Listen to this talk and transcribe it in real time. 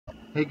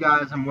Hey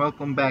guys, and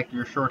welcome back to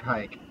your short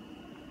hike.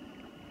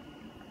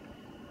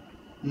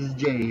 This is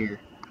Jay here.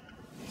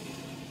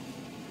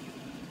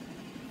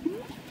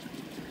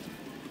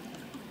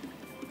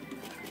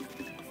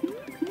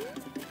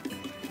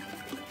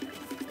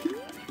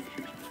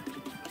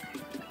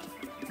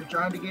 We're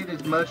trying to get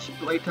as much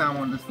playtime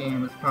on this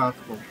game as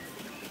possible.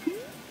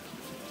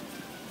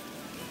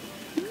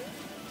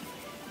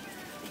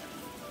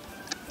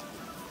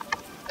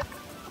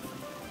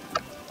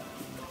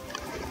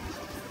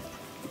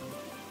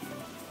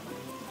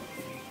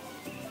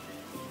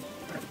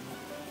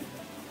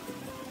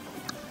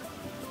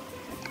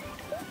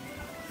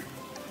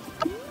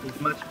 As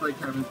much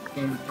playtime in this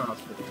game as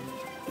possible.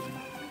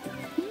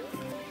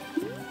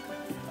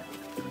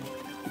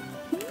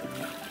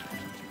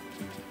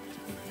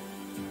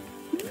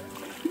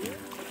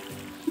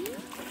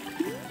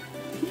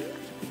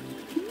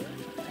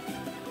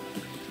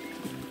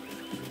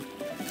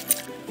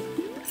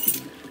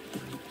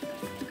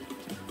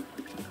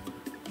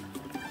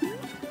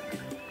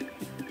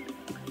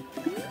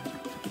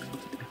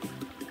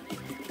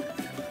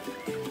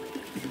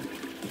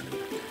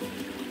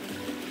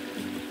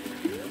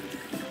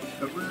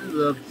 I really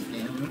love this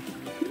game.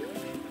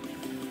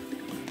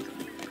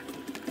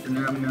 So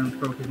now I'm going to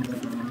focus more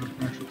on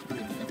actual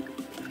playing it.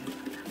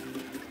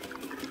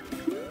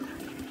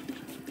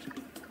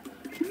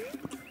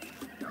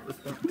 That was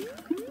fun.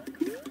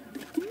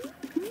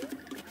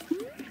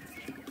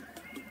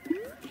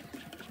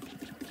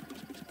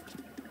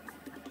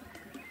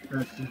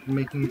 That's just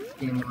making this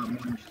game a lot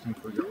more interesting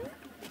for y'all.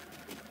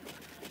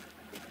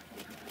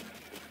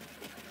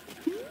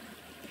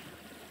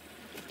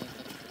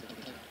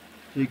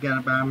 So you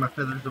gotta buy my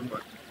feathers or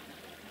what?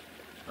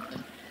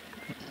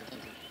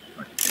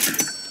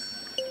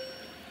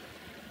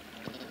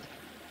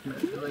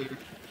 Maybe later.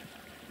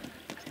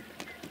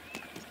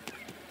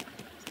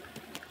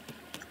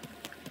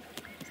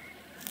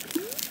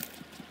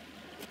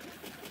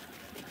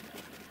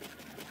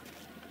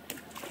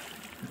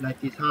 Like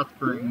these hot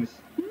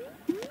springs.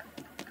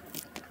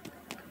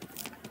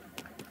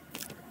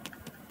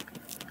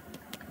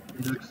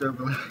 They look so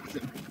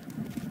relaxing.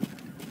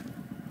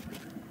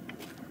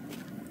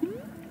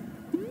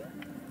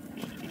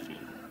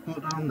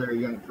 Hold on there,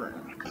 young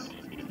friends.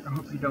 I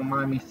hope you don't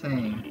mind me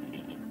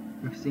saying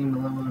you seem a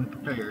little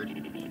unprepared.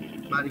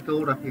 Mighty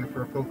cold up here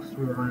for folks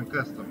who are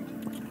unaccustomed.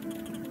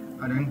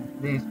 I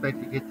didn't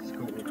expect to get this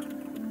cold.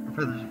 My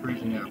feathers are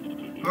freezing up.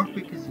 Our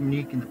Peak is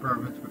unique in the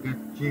province for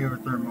good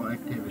geothermal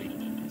activity.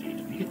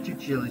 If you get too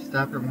chilly,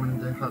 stop at one of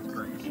the hot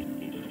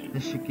springs.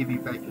 This should give you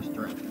back your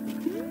strength.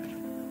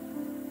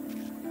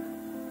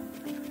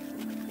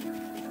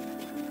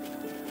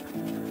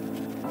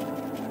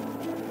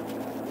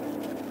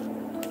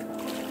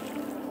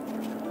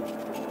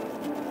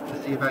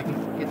 Let's see if I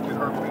can get your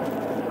heartbeat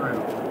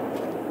around.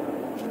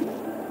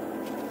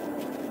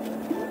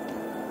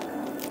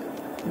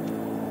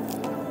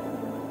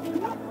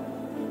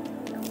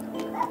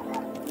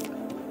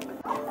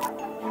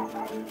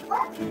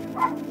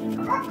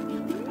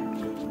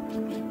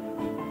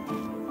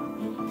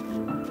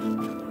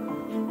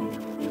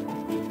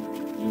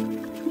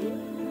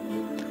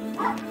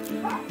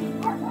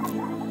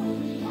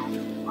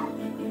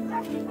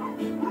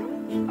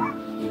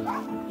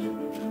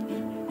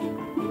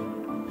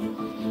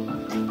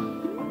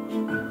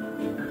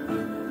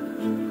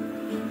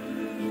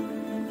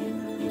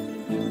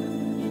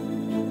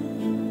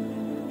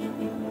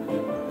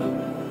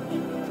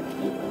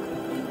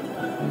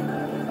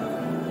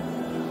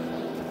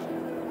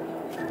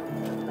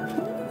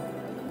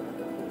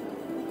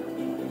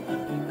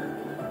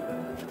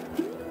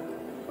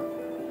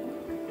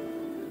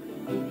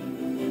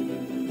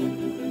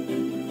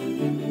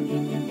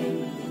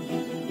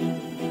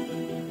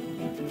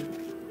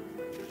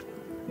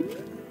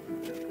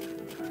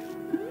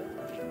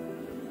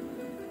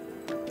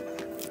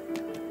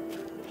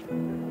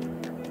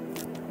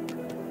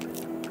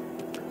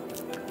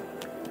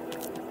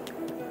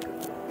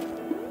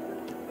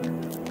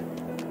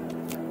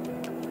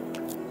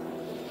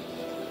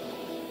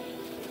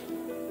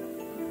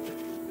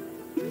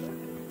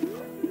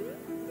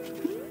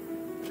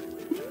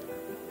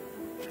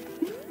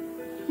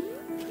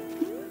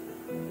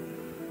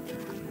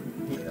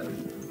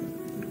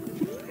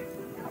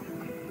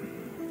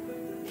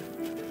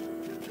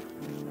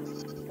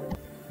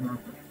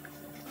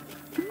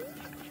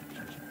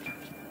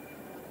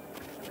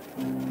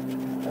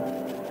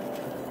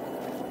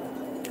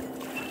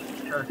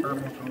 Try to find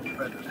more cool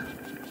feathers.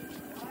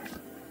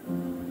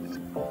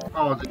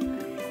 Oh,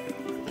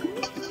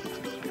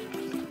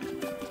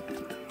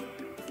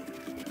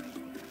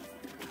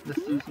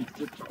 let's do some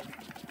stick ball.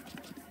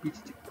 Beat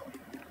stick ball.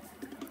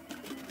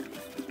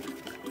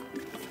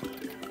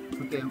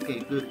 Okay,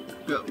 good.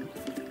 Go.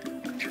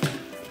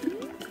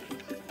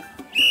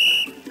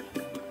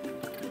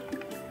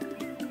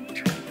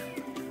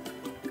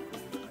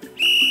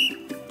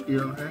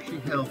 It'll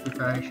actually help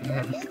if I actually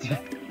had a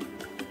stick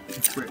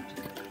equipped.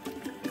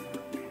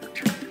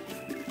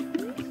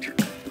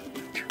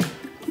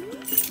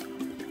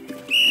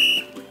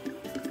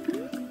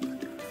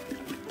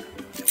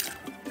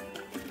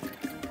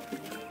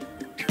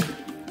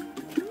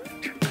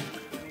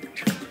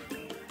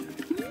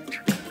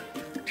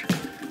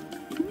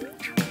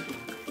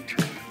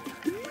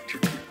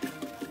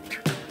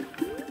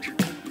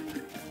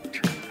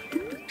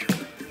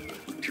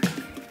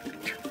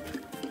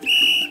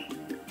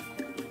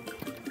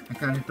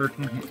 counting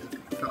 13 hits.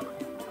 God.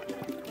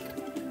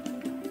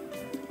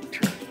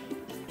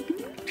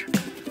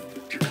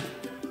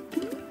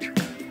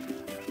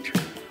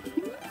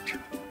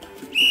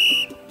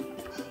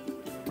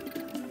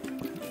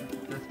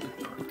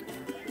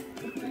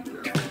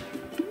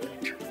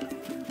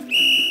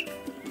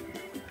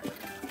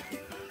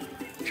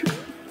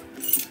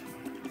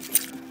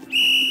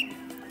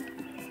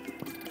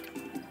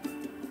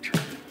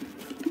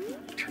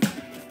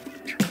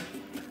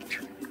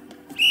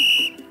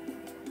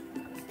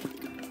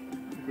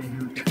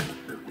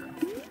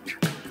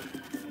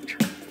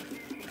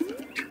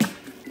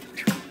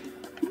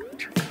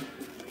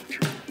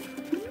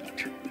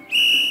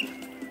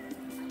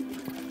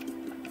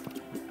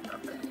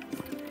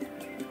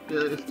 Yeah,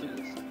 let's do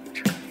this.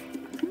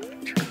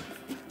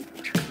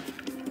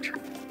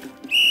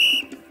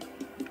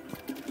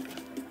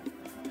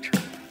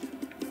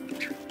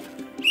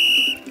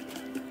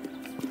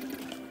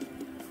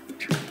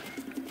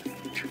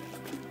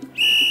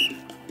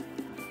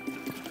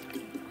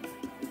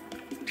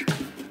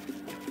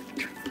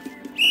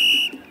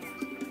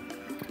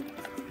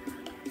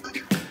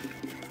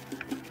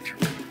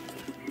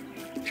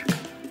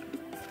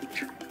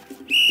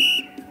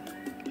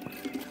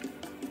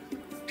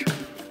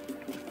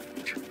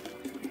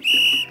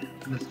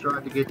 Let's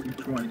try to get through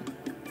 20.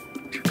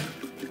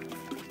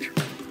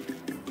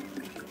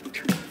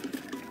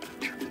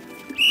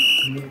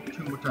 And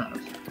 2 more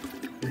times.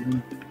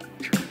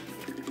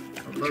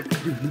 I'd love to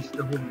do this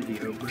the whole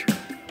video, but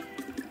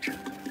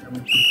that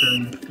won't be very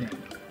entertaining.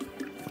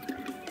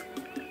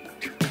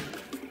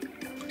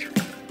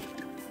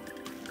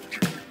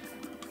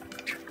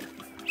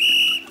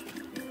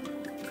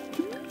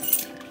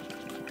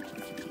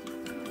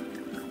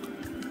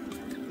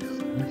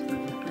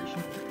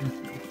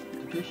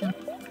 Education.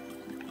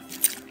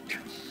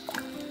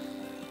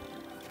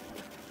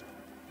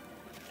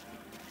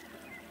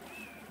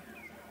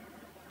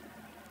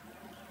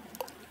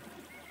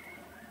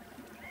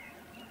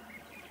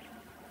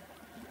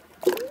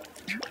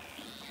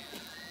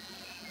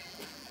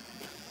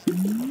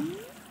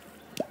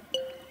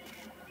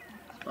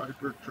 Spotted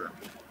brook trout.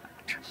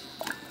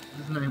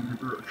 This is the name of the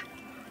brook.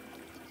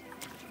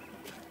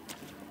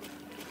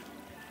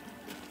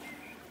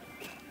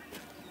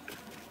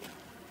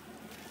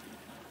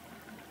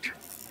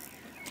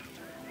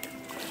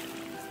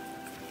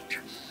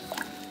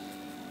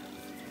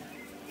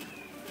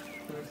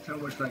 It's so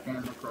much like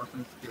Animal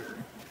Crossing, it's scary.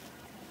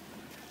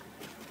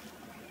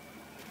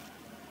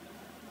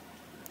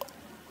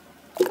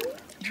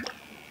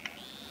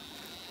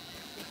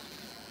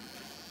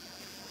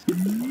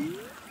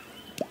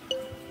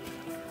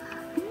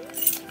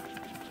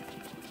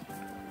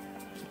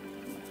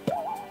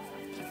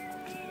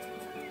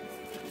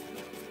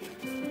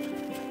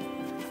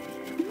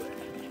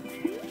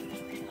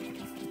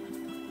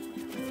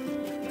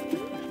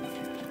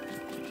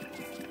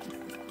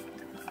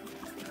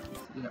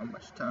 See how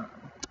much time.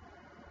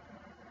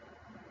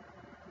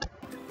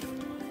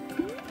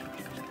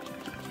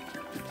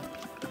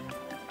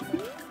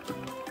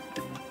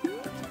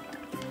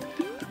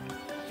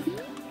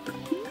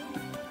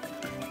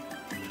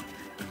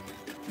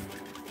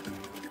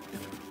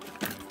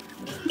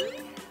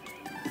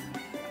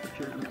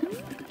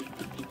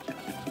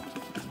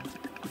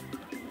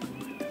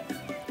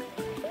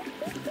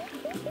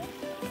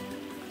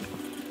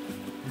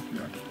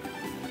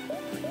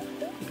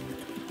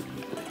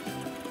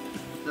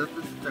 That's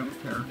the stone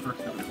terror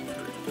first of the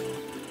bridge.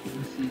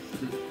 This is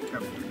the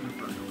cover in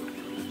front of the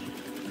bridge.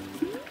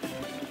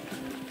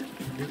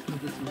 This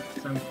is the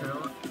stone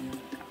tower.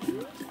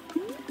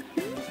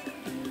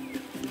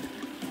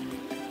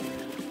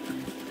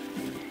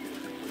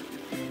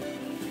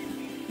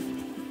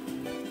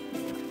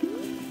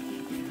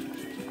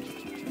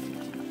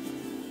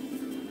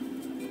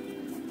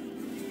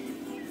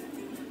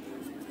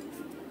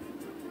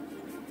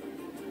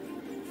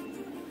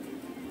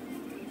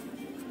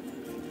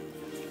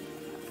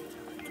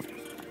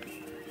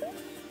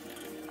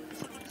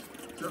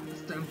 The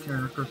stone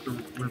tower across the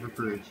river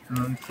bridge, and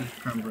then see it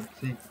crumbling.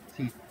 See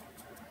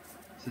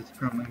it's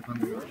crumbling on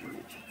the river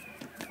bridge.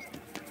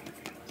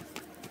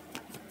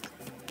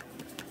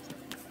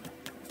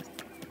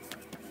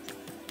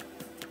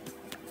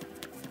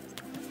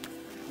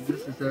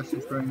 This is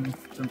actually showing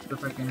some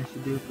stuff I can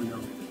actually do for y'all.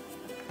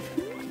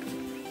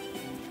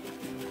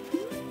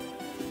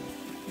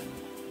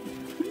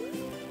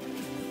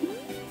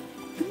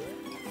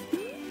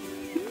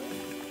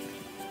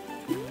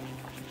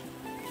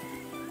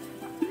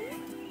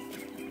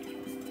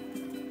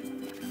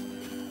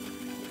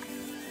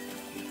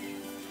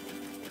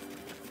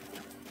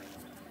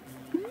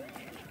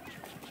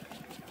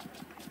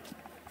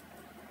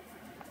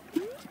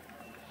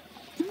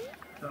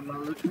 So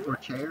I'm looking for a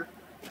chair.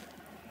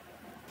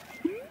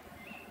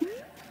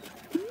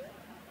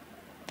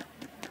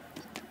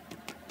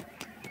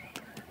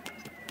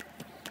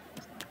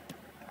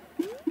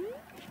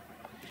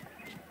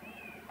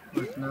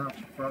 It's not,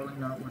 probably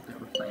not what they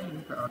were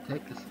saying, but I'll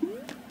take this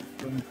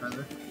foam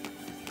feather.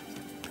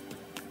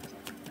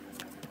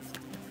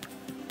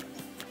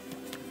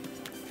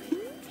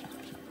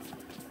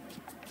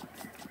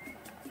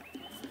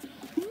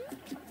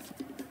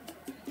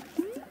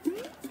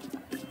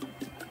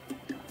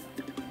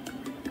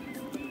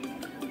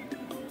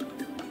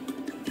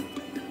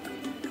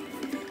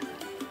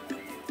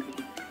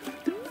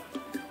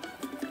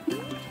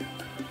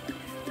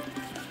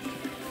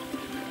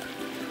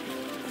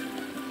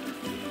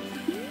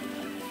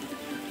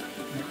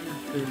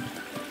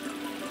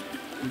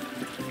 Just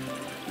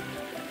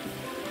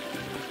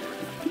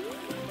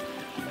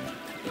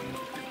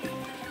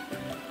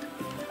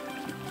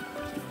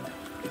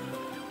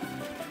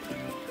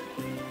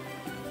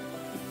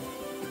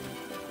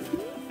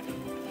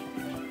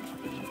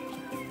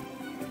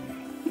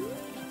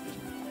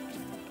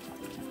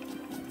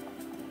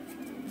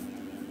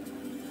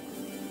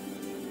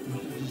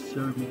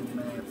showed me the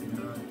map and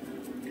not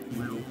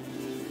real.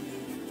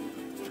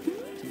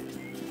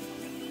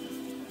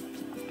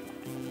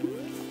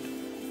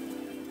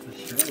 The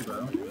shell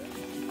though.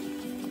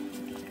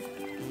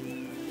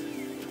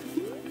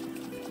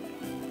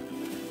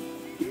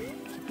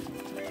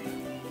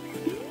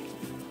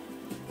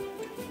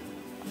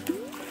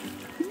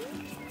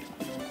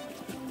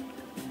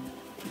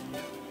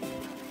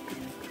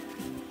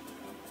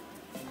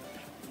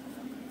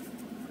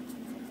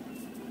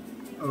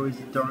 Oh, is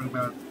it talking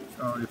about?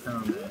 I already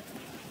found it.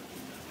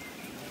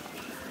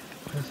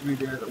 Let's read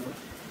the other one.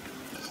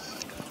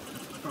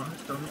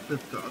 Fast on the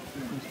flip-top,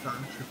 and it's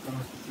time to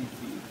pause the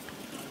CPU.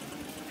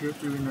 Peer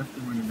through enough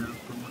the window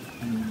for what's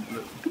in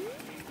blue.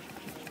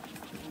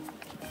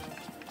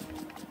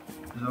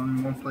 There's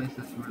only one place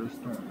that's really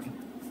stormy.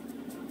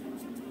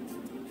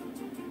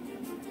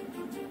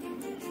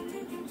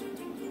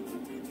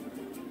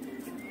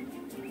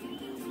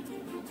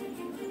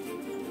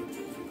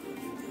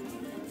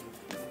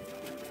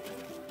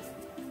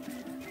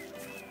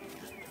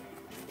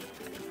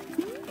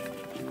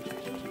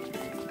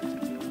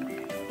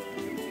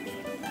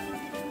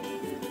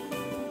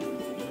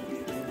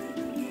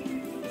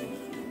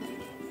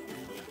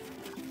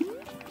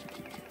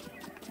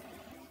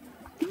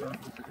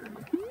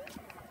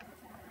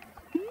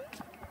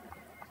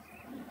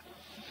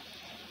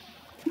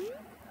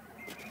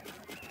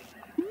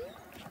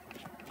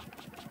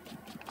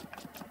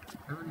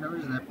 I never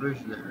noticed that bridge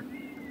there.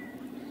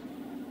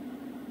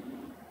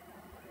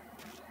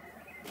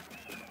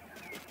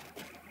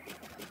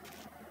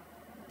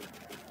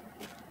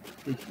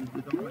 Stacy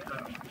did all my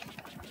house.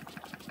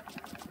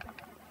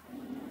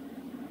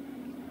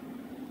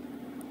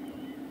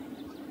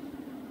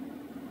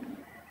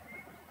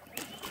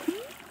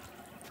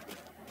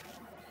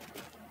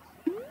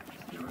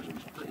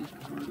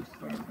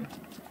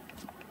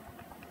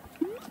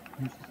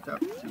 You should stop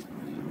the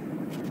CPU.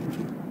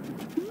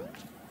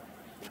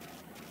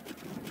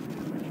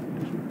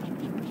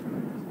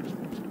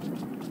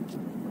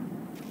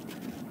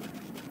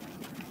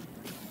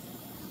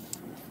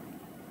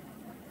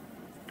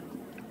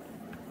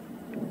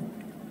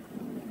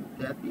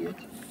 That be it?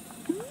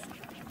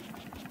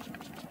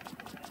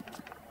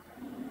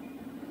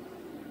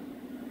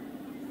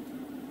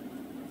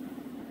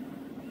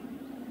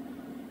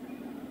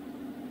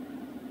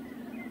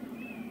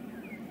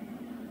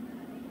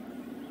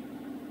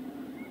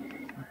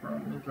 The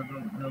problem is I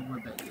don't know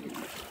where that is.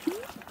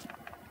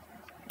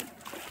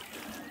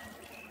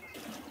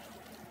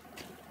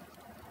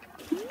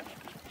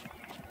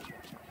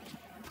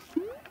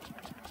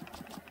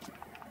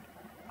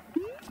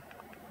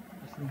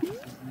 I think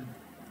this is it.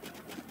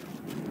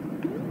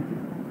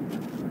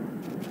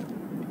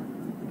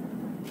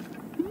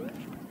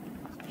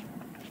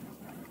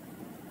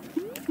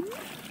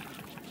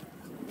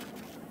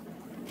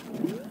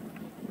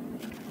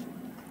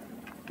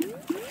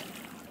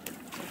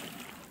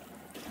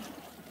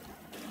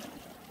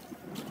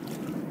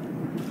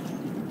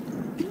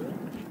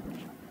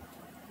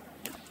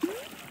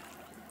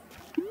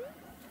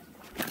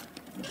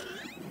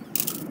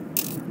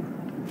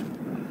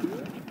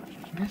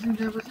 I think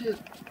that was it.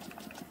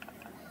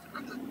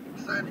 That's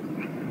exciting.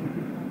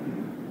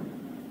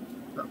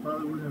 I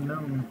probably wouldn't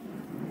have known.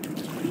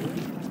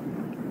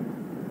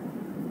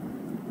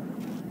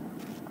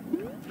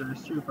 But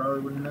it's true,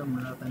 probably wouldn't have known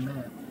without that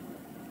map.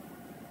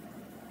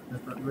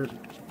 That river.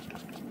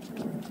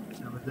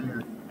 That was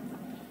there.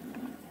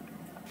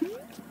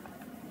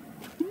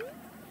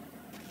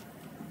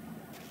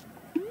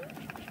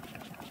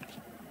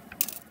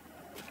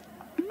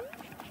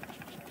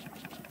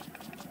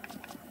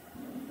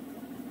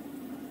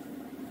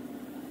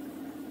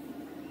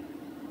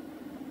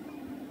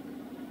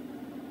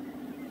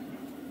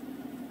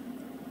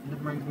 That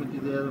brings me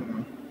to the other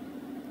one.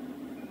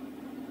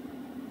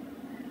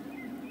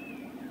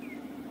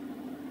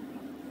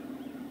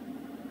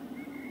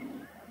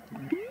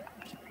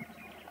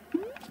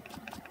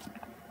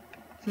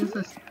 Since I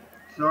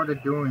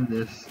started doing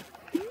this,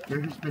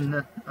 there's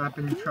been I've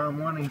been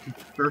wanting to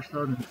burst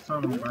out in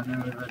song, but I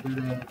know if I do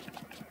that,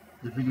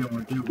 the video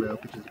won't do well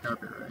because of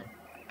copyright.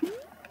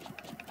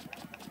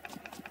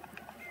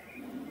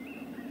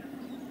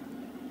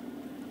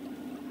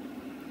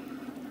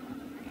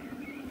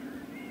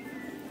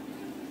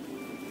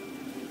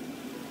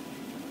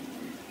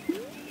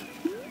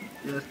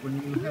 Yes,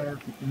 when you have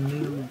the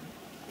new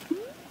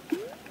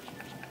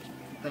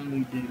thing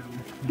you do,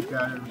 you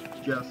gotta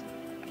adjust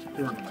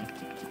accordingly.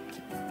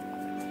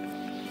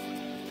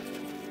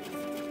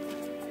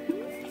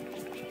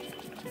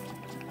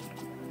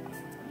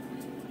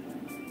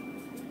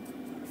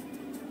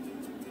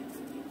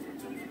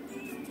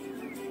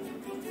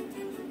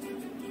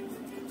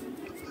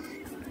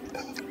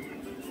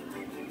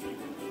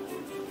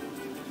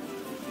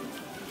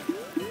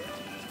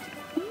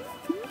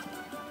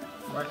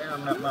 Right now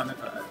I'm not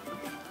monetized.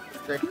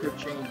 That could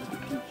change in the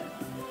future.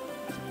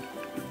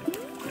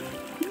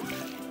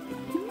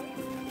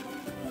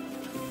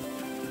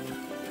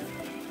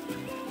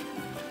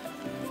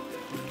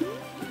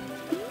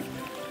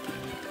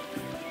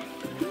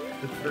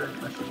 It's very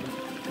messy.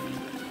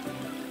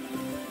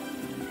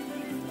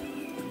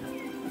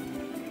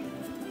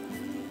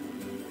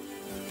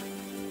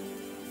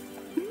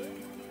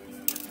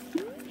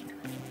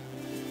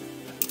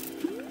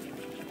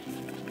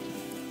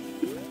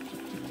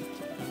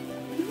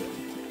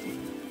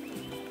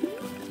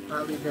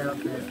 Highly doubt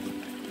that.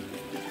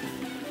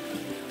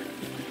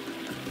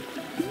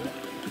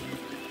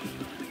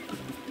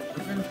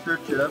 I'm going to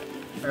search up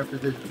after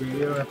this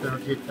video, after I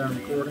get done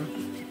recording,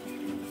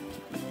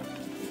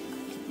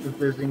 if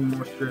there's any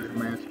more treasure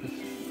maps, because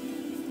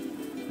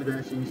it could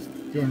actually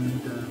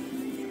extend the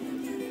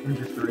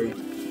interest rate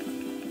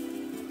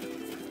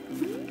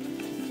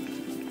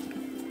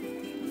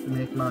to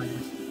make mine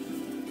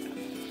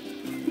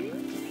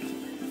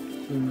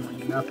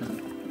seemingly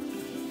nothing.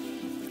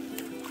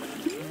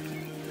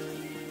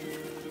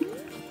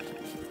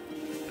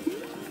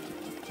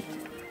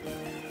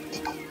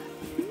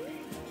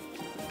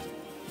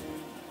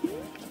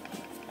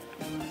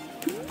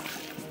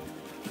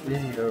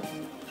 Video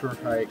short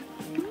hike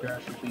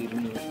that should be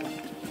meaningful.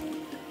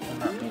 Well,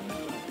 not meaningful,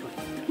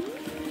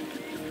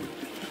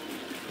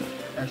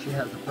 but actually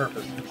has a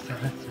purpose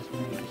besides just me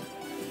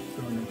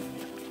doing it.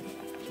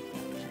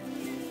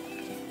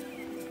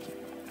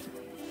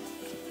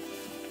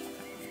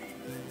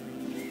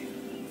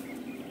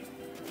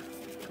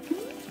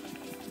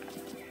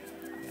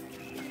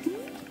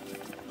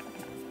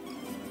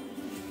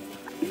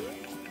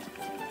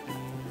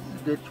 This is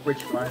a good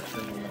Twitch live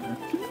stream, man.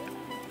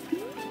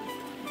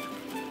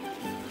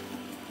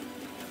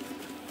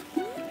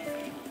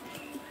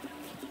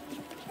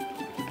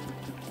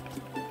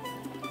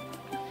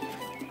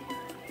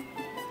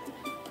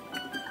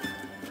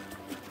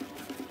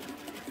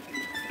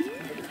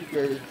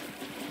 Because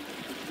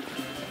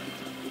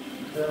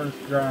everyone's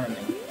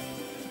grinding.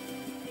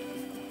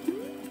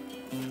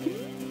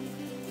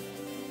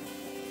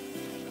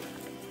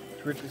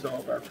 Twitch is all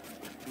about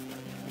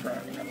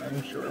grinding,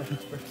 I'm sure.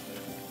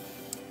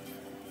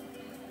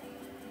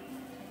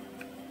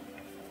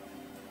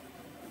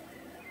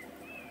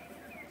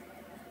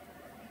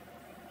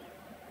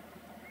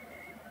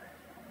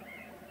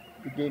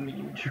 You gave me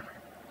YouTube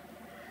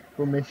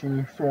for missing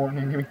you sworn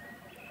enemy.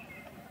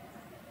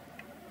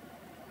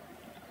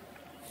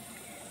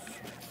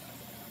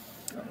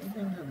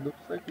 It looks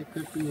like it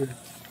could be a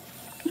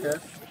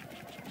chest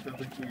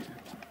over here.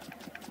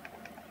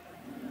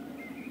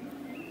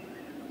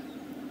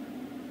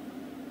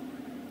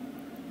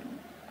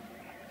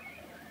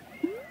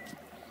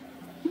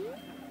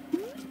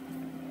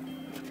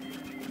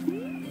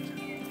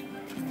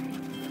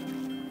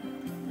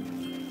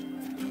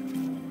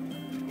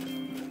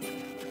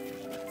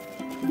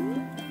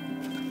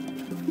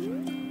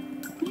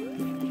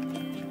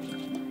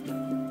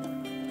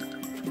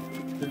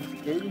 This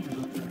gate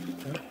looks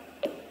interesting.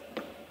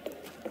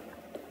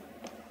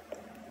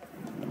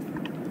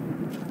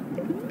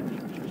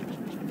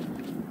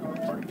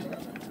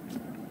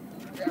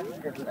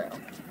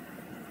 Down.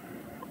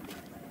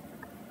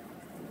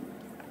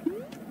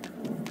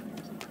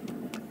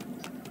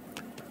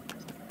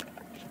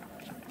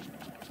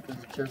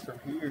 There's a chest up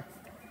here.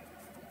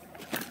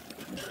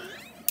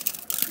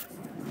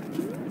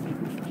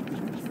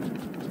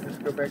 Let's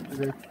go back to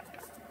the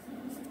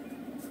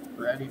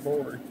ratty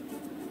board.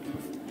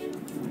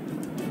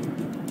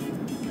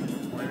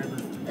 Whatever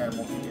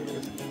animal he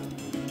is.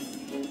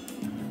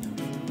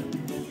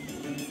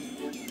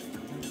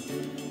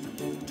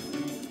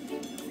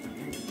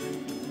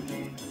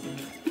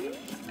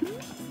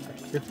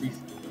 If these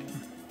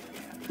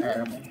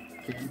animal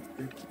kid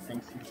that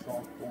thinks he's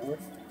so cool.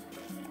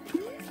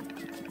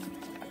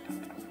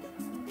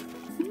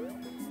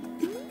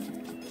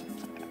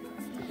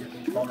 Because he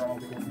caught all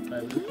the golden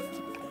feathers.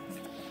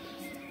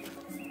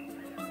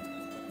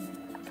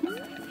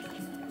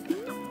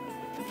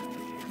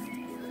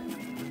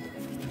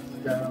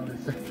 This guy on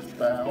this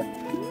style.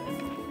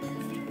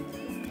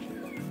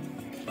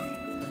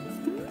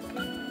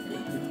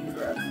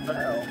 Grab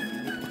style.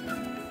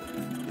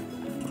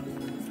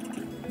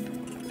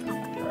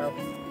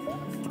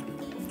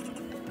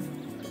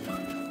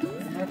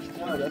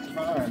 No, that's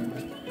fine,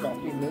 but don't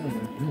be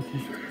mean.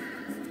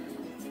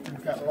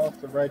 You've got lost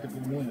the right to be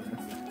mean.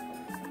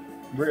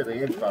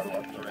 Really, everybody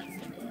lost the right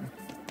to be mean.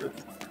 But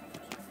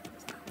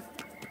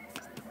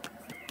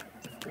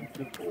I think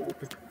you're cool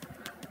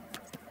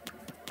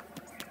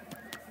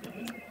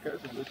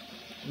because of the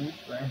new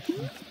thing.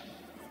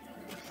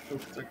 Still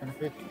stuck in the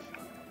 50s.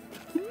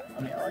 I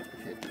mean, I like the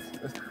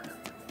 50s.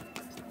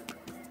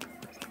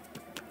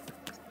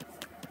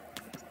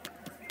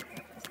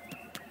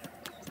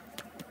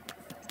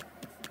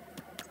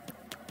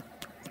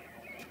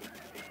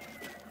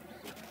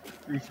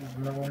 Grease is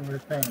no longer a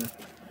thing.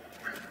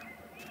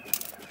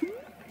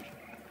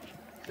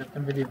 Except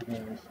in video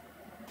games.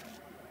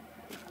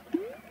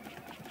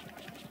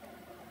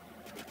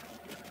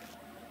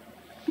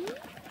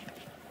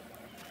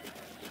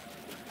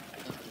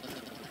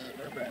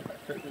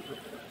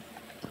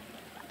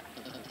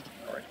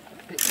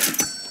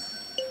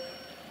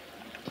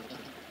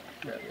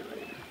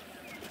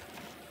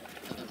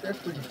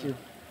 that's what you do.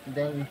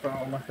 Then you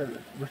follow my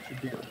code. What's your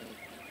deal?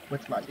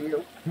 What's my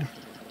deal?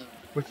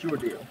 What's your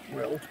deal?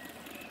 Well,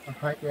 I'm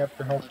hiking up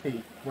the whole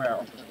peak.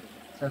 Wow,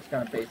 sounds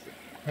kind of basic.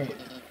 Hey,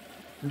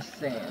 I'm just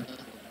saying,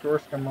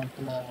 tourists come on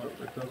from all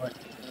over. They're like,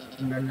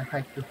 I'm going to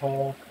hike the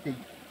whole peak.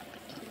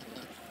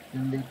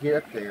 And they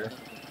get up there,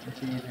 and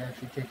see it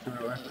actually takes a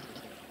real effort.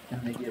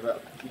 And they give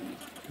up. Geez,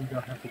 you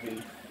don't have to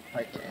be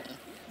like that.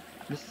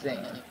 Just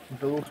saying,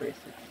 it's a little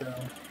basic. So,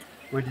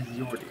 what is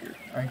your deal?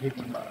 I give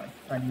you mine.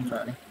 I need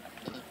money.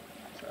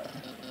 So,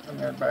 I'm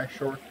going to buy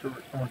short tour.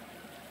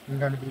 I'm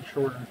going to be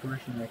short on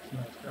tuition next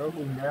month. Oh,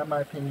 now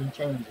my opinion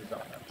changes on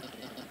it.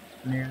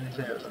 Nearly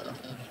there though.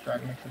 I'm just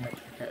trying to make some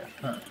extra cash.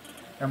 Huh?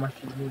 How much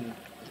do you need?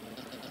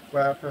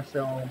 Well, after I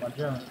sell all my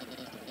junk,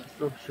 I'm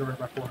still short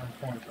about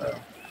 425.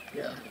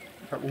 Yeah,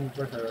 probably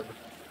whatever.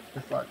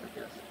 It's life, I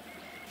guess.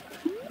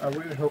 I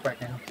really hope I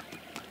can.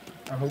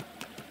 I hope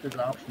there's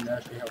an option to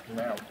actually help him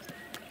out.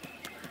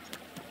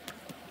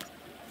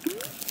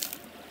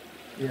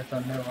 Yes, I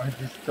know. I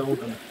just told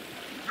him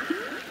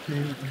he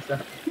was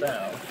out the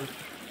south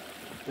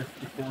just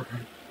before.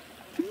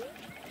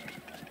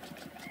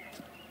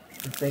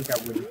 I think I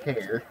wouldn't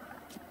care.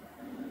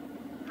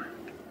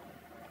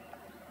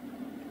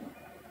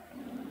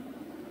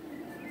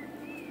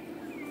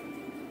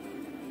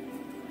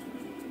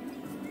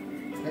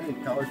 Hey,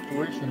 college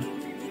tuition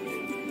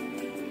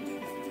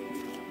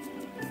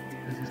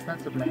is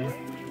expensive, man.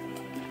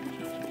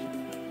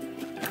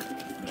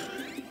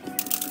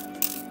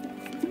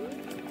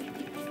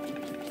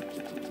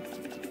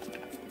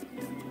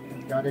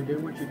 You gotta do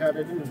what you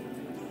gotta do.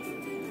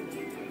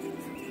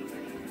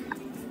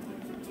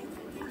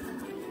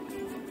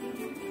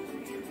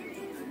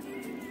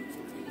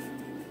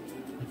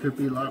 It could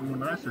be a lot more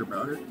nicer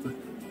about it, but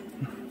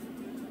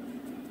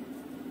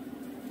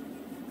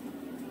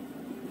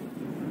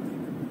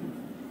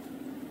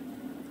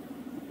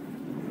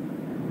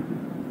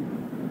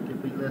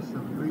could be less of a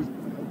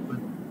reasonable, but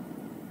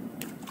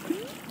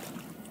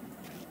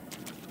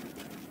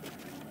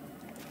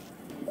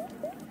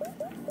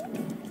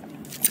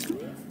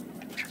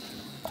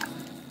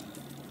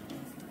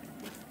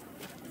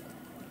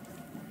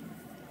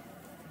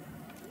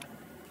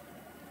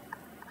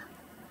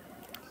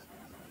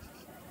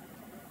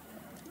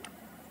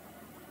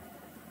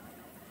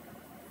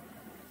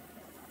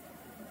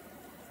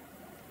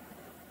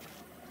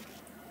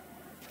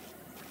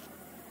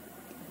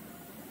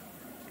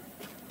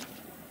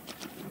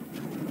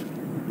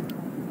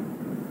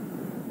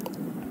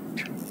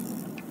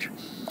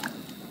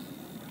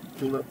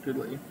too up too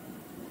late.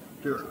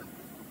 Too early.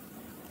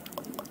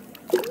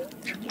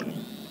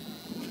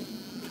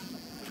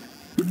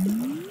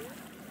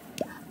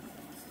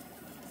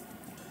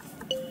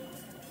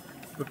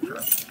 Good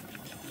try.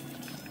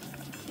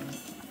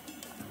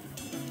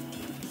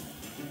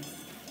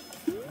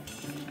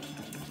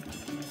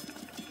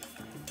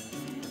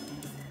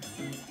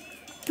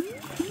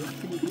 Let's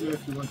see if he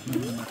actually wants me to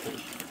do my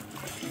face.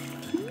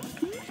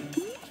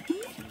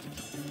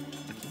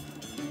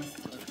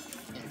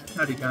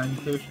 Howdy, guy, any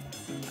fish?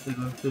 Big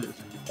little fish.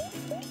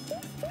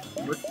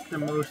 What's the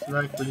most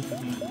likely to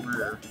be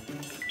rare?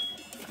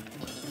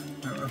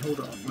 Hold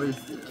on, what is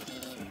this?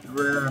 The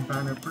rare and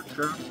final perk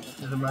drop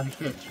is a mighty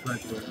catch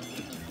right there.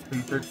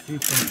 Pay 32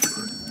 cents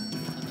for it.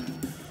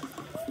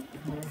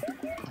 Well,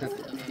 that's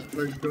it.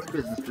 Let's do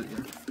business with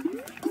you.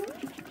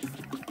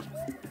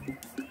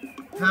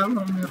 How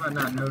long have I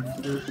not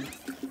noticed this?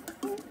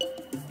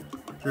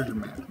 Treasure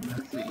map.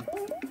 Let's see.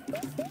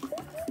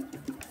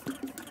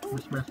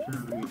 This master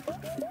of the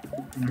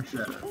inner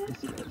shadow. It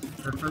says,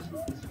 our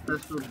festival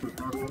was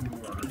also in the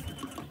water,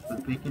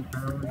 with beacon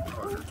power and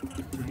water.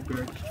 Three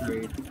bags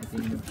straight at the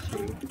end of the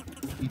shade.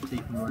 Keep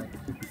taking light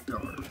to the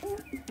stars.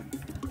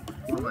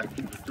 Or light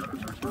to the stars,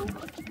 not from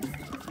light to the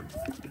stars.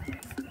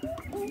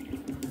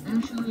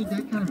 Actually,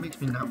 that kind of makes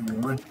me not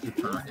want to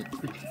find it.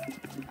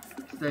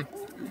 Because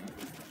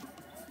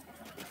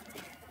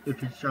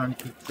if it's trying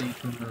to keep safe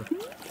from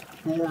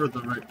for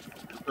the right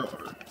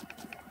star.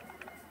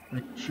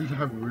 Like, should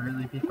I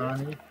really be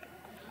finding it?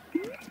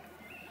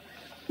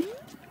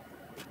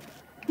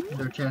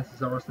 Their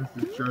chances are, since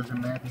it's treasure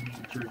map, and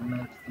the treasure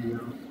map's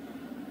still,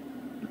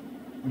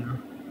 you know,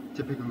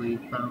 typically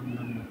found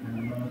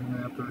in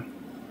long after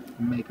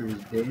the maker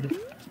is dead.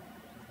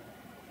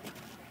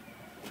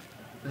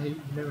 But hey,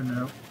 you never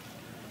know.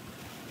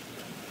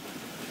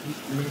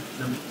 Used to make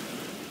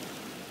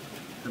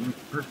the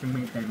person who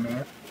made that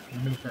map, who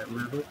made that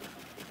riddle,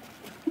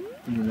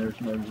 even though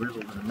there's no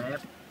riddle in the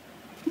map,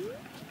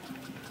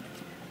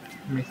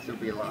 may still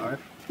be alive.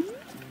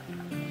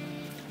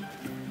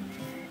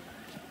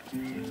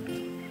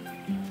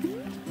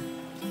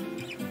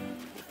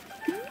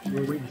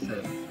 Well, wait a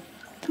second.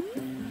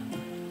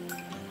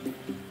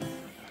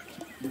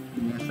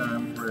 Yes,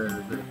 I'm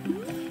aware that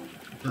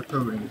the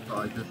coding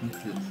probably doesn't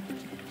exist.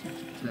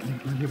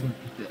 Technically, it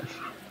won't be death.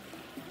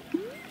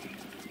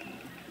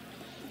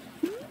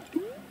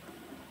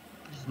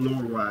 Just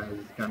lore-wise,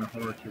 it's kind of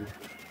hard to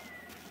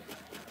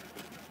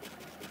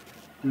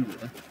do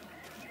that.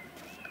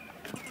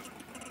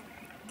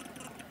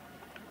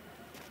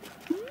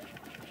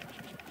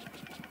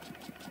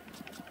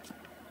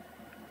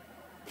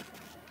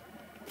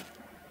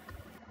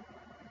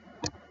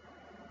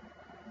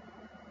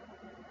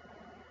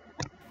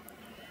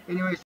 Anyways,